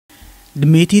The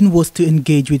meeting was to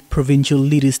engage with provincial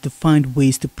leaders to find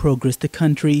ways to progress the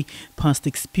country. Past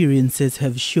experiences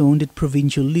have shown that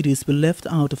provincial leaders were left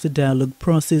out of the dialogue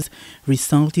process,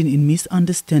 resulting in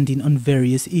misunderstanding on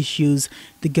various issues.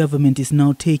 The government is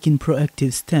now taking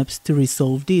proactive steps to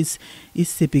resolve this.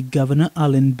 Isipik Governor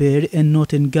Alan Baird and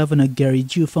Northern Governor Gary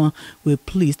Jufa were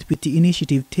pleased with the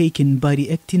initiative taken by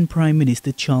the acting Prime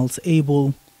Minister Charles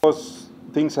Abel. Because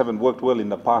things haven't worked well in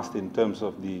the past in terms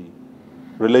of the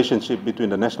relationship between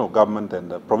the national government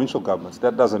and the provincial governments,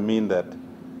 that doesn't mean that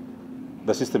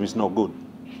the system is no good.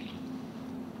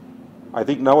 I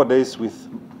think nowadays, with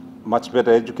much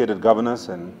better educated governors,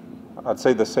 and I'd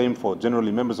say the same for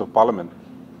generally members of parliament,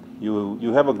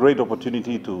 you have a great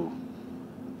opportunity to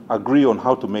agree on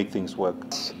how to make things work.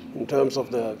 In terms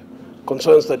of the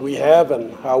concerns that we have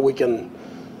and how we can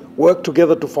work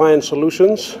together to find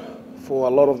solutions for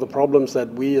a lot of the problems that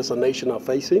we as a nation are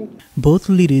facing. Both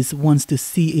leaders want to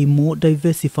see a more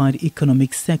diversified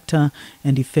economic sector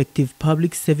and effective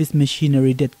public service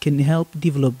machinery that can help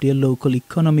develop their local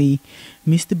economy.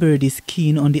 Mr. Baird is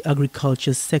keen on the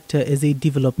agriculture sector as a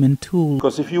development tool.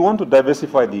 Because if you want to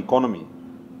diversify the economy,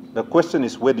 the question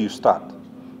is, where do you start?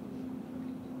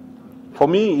 For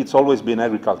me, it's always been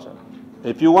agriculture.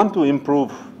 If you want to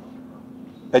improve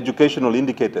educational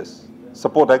indicators,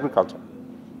 support agriculture.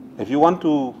 If you want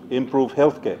to improve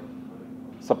healthcare,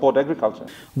 support agriculture.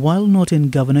 While Northern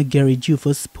Governor Gary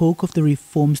Jufa spoke of the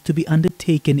reforms to be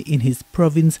undertaken in his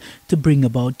province to bring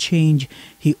about change,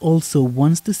 he also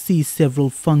wants to see several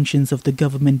functions of the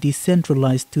government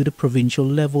decentralized to the provincial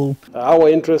level. Our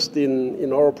interest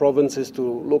in our province is to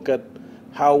look at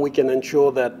how we can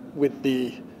ensure that with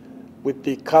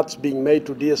the cuts being made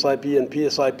to DSIP and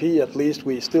PSIP, at least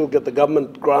we still get the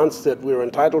government grants that we're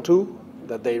entitled to,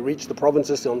 that they reach the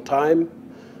provinces on time.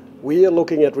 We are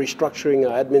looking at restructuring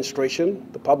our administration,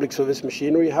 the public service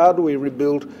machinery. How do we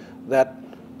rebuild that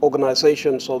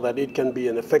organization so that it can be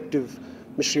an effective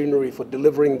machinery for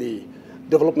delivering the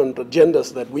development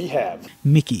agendas that we have?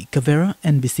 Mickey Cavera,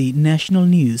 NBC National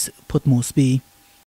News, Port Moresby.